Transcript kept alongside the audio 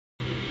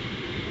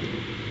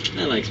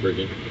I like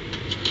Spurgeon.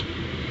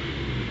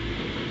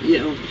 You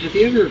know, have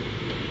you ever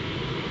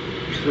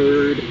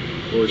heard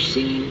or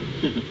seen,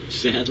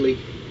 sadly,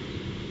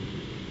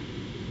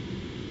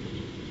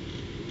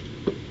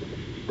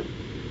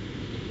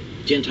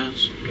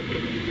 Gentiles?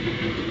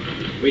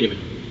 Wait a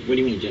minute. What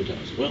do you mean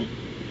Gentiles? Well,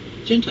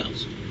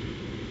 Gentiles.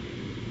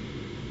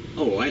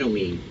 Oh, I don't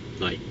mean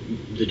like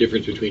the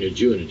difference between a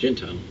Jew and a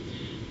Gentile.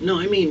 No,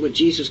 I mean what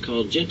Jesus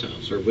called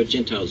Gentiles, or what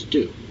Gentiles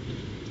do.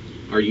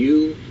 Are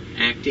you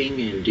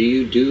acting and do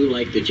you do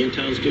like the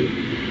Gentiles do?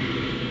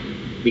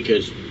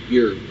 Because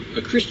you're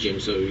a Christian,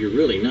 so you're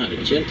really not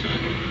a Gentile.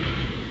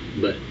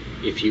 But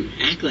if you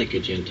act like a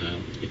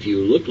Gentile, if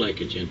you look like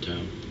a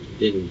Gentile,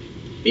 then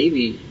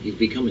maybe you've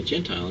become a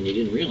Gentile and you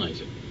didn't realize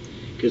it.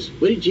 Because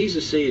what did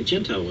Jesus say a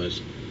Gentile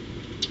was?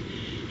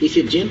 He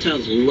said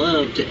Gentiles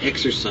love to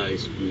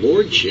exercise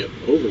lordship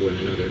over one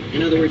another.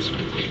 In other words,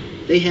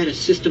 they had a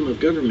system of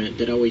government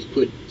that always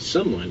put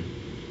someone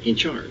in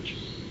charge.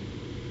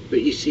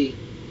 But you see,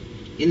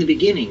 in the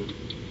beginning,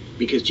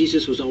 because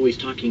Jesus was always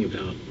talking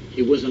about,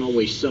 it wasn't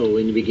always so.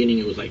 In the beginning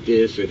it was like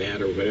this or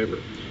that or whatever.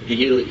 And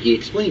he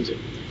explains it.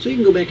 So you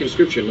can go back in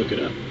Scripture and look it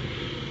up.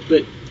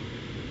 But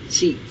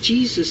see,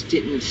 Jesus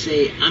didn't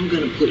say, I'm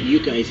going to put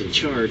you guys in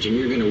charge and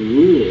you're going to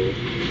rule.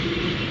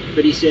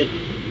 But he said,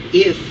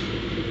 if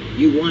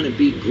you want to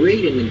be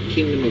great in the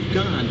kingdom of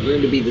God,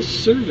 learn to be the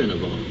servant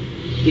of all.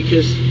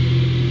 Because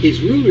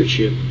his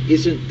rulership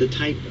isn't the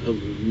type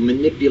of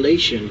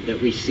manipulation that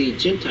we see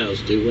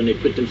Gentiles do when they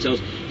put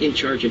themselves in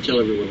charge and tell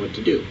everyone what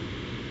to do.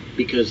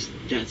 Because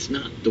that's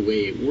not the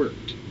way it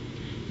worked.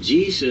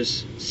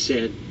 Jesus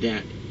said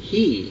that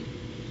he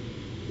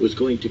was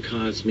going to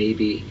cause,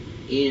 maybe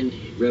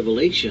in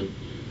Revelation,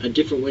 a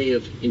different way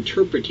of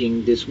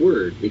interpreting this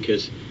word.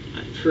 Because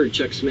I've heard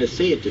Chuck Smith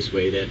say it this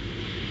way, that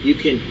you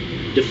can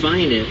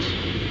define it,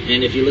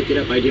 and if you look it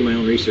up, I did my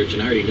own research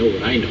and I already know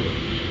what I know,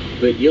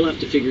 but you'll have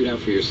to figure it out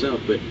for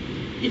yourself. But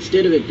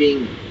instead of it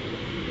being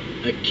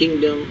a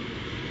kingdom,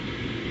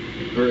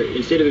 or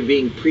instead of it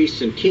being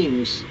priests and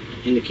kings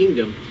in the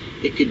kingdom,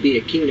 it could be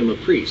a kingdom of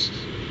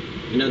priests.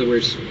 In other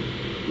words,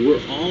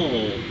 we're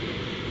all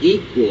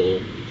equal,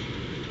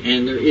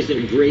 and there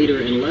isn't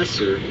greater and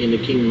lesser in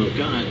the kingdom of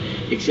God,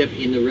 except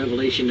in the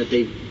revelation that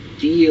they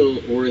feel,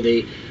 or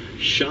they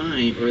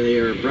shine, or they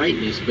are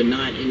brightness, but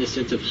not in the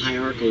sense of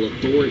hierarchical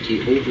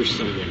authority over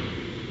someone.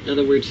 In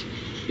other words,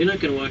 you're not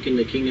going to walk in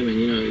the kingdom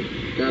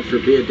and, God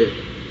forbid that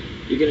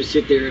you're going to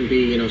sit there and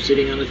be,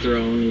 sitting on a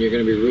throne, and you're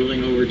going to be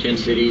ruling over 10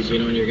 cities,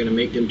 and you're going to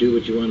make them do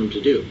what you want them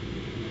to do.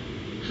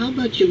 How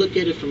about you look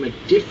at it from a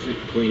different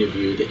point of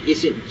view that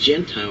isn't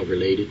Gentile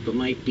related, but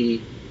might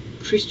be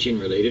Christian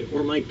related,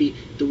 or might be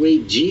the way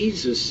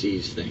Jesus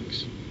sees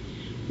things?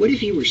 What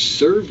if you were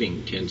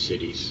serving 10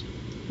 cities?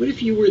 What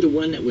if you were the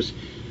one that was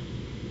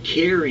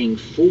caring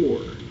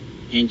for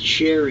and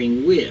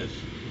sharing with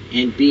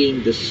and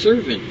being the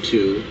servant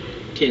to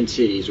 10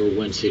 cities or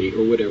 1 city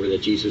or whatever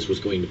that Jesus was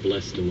going to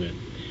bless them with?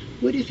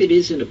 What if it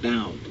isn't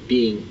about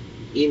being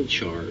in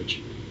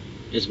charge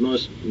as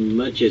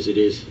much as it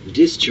is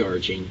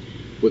discharging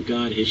what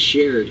God has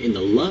shared in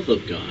the love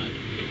of God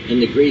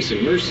and the grace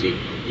and mercy,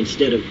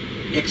 instead of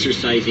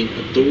exercising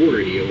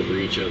authority over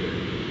each other?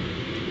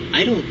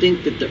 I don't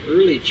think that the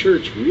early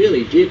church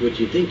really did what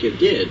you think it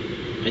did.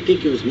 I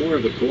think it was more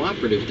of a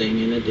cooperative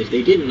thing, and that if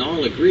they didn't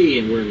all agree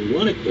and were in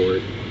one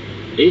accord,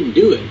 they didn't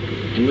do it.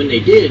 And when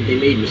they did, they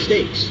made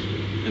mistakes.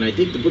 And I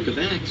think the book of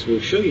Acts will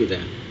show you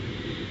that.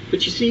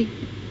 But you see,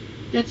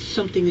 that's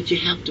something that you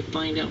have to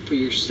find out for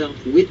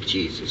yourself with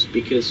Jesus.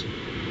 Because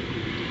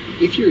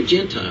if you're a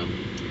Gentile,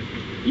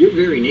 your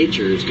very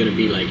nature is going to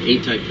be like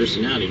A-type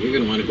personality. You're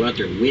going to want to go out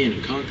there and win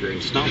and conquer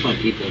and stomp on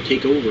people and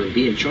take over and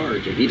be in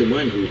charge and be the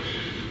one who,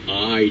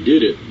 I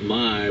did it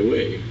my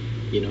way,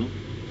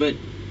 But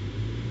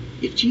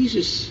if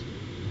Jesus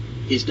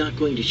is not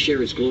going to share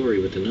his glory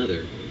with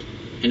another,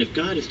 and if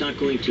God is not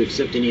going to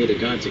accept any other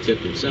gods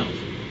except himself,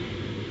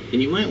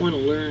 then you might want to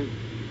learn,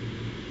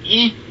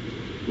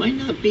 might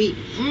not be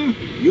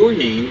your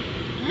name,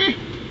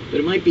 but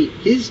it might be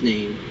his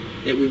name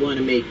that we want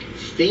to make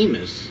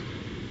famous,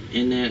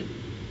 and that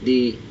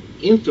the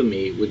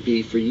infamy would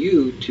be for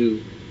you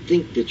to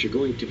think that you're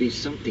going to be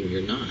something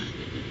you're not,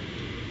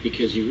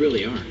 because you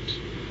really aren't.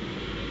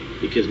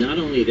 Because not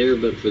only there,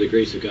 but for the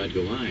grace of God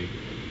go I,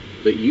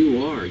 but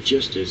you are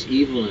just as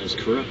evil and as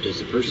corrupt as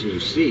the person you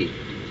see.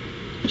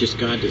 Just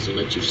God doesn't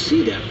let you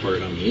see that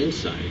part on the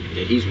inside,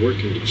 that he's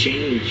working to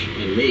change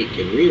and make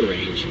and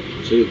rearrange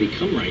so you'll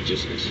become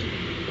righteousness.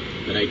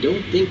 But I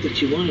don't think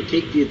that you want to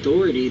take the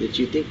authority that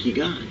you think you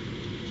got.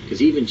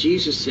 Because even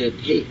Jesus said,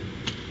 hey,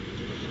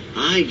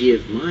 I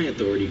give my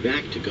authority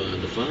back to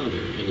God the Father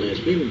and let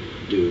him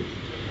do.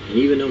 And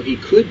even though he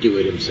could do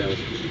it himself,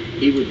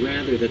 he would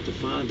rather that the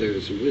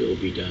Father's will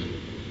be done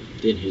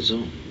than his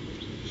own.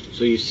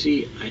 So you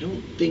see, I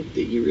don't think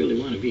that you really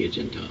want to be a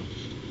Gentile,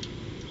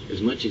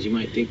 as much as you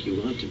might think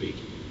you want to be.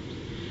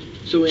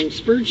 So in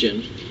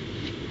Spurgeon,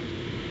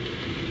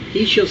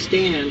 he shall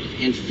stand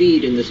and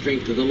feed in the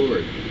strength of the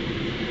Lord.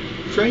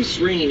 Christ's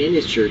reign in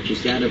his church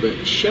is that of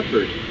a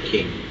shepherd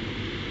king.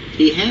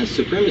 He has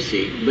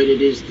supremacy, but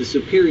it is the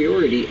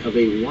superiority of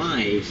a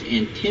wise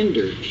and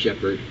tender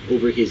shepherd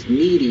over his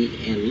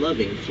needy and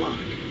loving flock.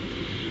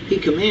 He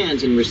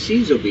commands and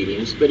receives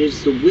obedience, but it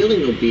is the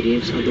willing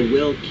obedience of the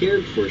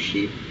well-cared-for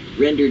sheep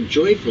rendered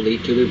joyfully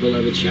to their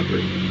beloved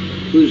shepherd,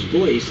 whose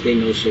voice they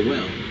know so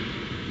well.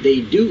 They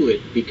do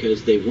it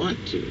because they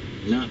want to,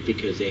 not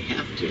because they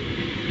have to.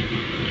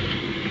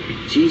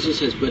 Jesus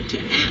has but to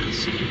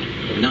ask,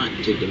 not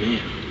to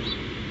demand.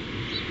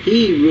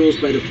 He rules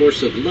by the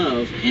force of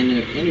love and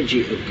an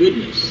energy of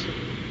goodness.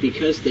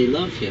 Because they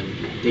love him,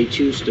 they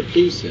choose to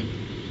please him,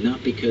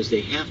 not because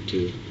they have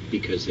to,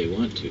 because they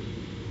want to.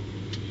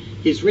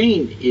 His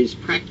reign is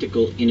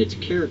practical in its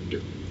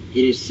character.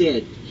 It is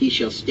said, he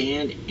shall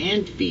stand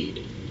and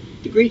feed.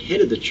 The great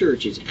head of the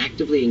church is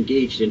actively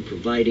engaged in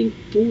providing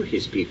for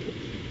his people.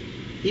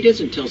 He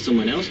doesn't tell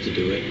someone else to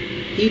do it.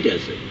 He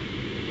does it.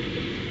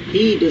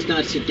 He does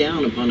not sit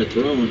down upon a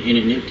throne in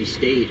an empty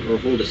state or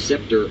hold a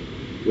scepter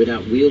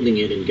without wielding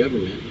it in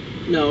government.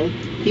 No,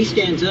 he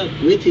stands up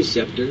with his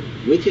scepter,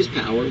 with his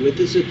power, with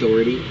his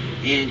authority,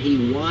 and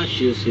he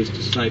washes his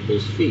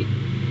disciples' feet.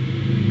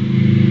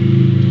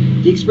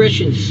 The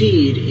expression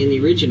feed in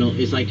the original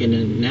is like an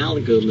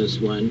analogous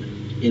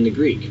one in the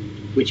Greek,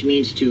 which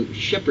means to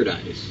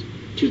shepherdize,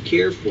 to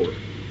care for,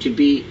 to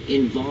be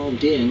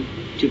involved in,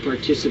 to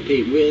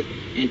participate with,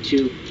 and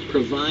to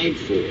provide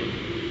for.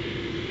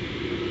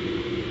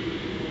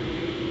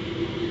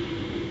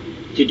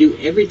 To do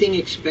everything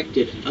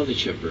expected of a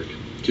shepherd,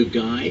 to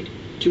guide,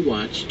 to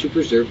watch, to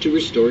preserve, to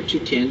restore, to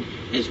tend,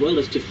 as well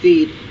as to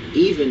feed,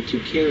 even to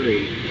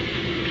carry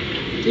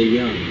the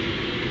young.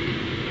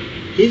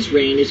 His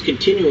reign is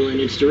continual in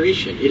its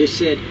duration. It is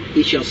said,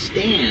 he shall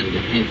stand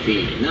and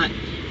feed, not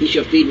he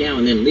shall feed now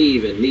and then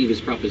leave and leave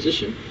his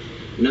proposition.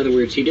 In other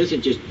words, he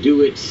doesn't just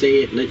do it,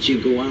 say it, let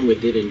you go on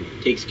with it, and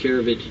takes care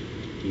of it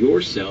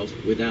yourself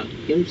without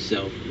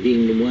himself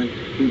being the one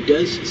who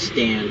does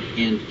stand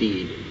and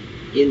feed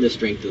in the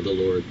strength of the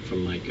Lord,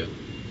 from Micah.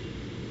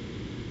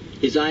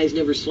 His eyes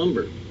never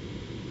slumber,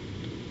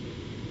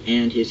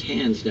 and his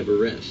hands never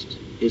rest.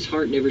 His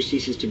heart never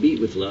ceases to beat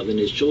with love, and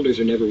his shoulders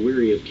are never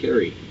weary of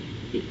carrying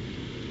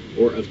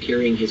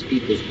his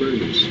people's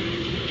burdens.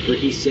 For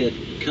he said,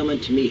 come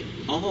unto me,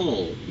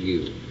 all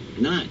you,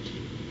 not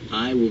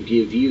I will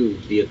give you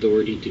the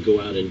authority to go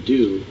out and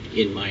do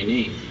in my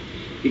name.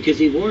 Because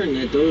he warned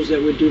that those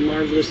that would do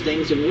marvelous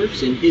things and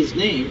works in his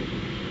name,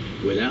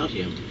 without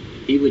him,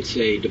 he would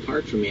say,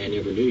 depart from me, I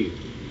never knew you.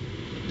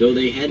 Though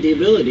they had the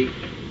ability,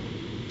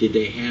 did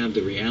they have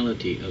the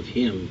reality of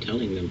him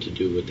telling them to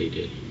do what they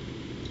did?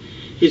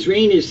 His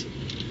reign is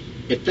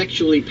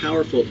effectually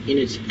powerful in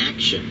its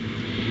action.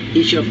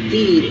 He shall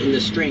feed in the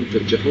strength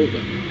of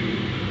Jehovah.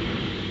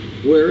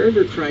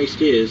 Wherever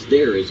Christ is,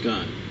 there is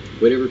God.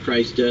 Whatever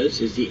Christ does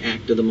is the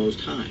act of the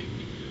Most High.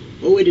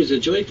 Oh, it is a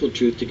joyful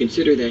truth to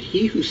consider that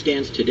he who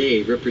stands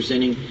today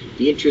representing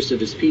the interests of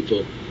his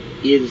people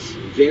is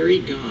very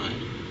God,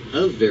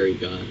 of very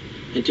God,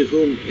 and to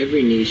whom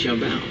every knee shall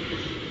bow.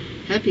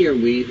 Happy are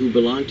we who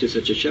belong to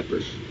such a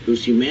shepherd,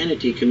 whose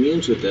humanity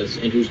communes with us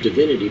and whose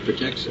divinity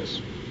protects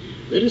us.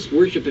 Let us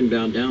worship and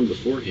bow down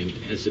before him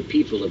as the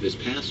people of his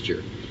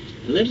pasture,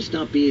 and let us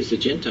not be as the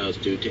Gentiles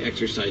do, to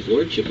exercise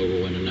lordship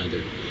over one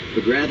another,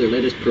 but rather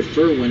let us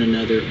prefer one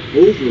another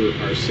over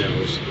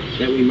ourselves,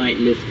 that we might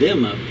lift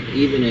them up,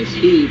 even as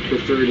he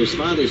preferred his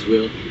Father's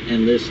will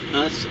and lifts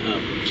us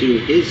up to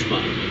his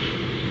Father.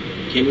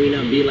 Can we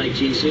not be like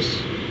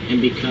Jesus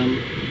and become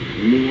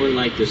more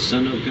like the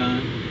Son of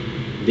God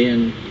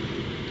than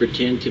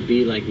pretend to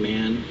be like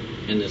man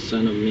and the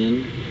Son of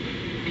men?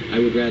 I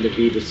would rather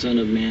be the Son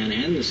of Man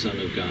and the Son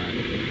of God,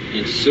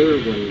 and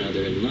serve one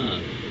another in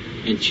love,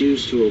 and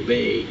choose to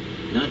obey,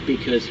 not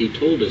because he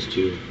told us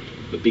to,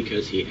 but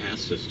because he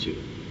asks us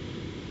to.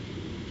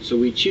 So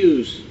we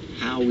choose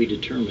how we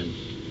determine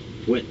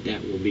what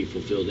that will be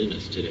fulfilled in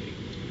us today.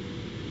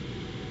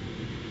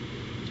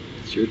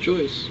 It's your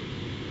choice.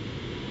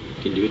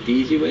 You can do it the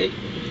easy way,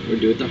 or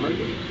do it the hard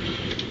way.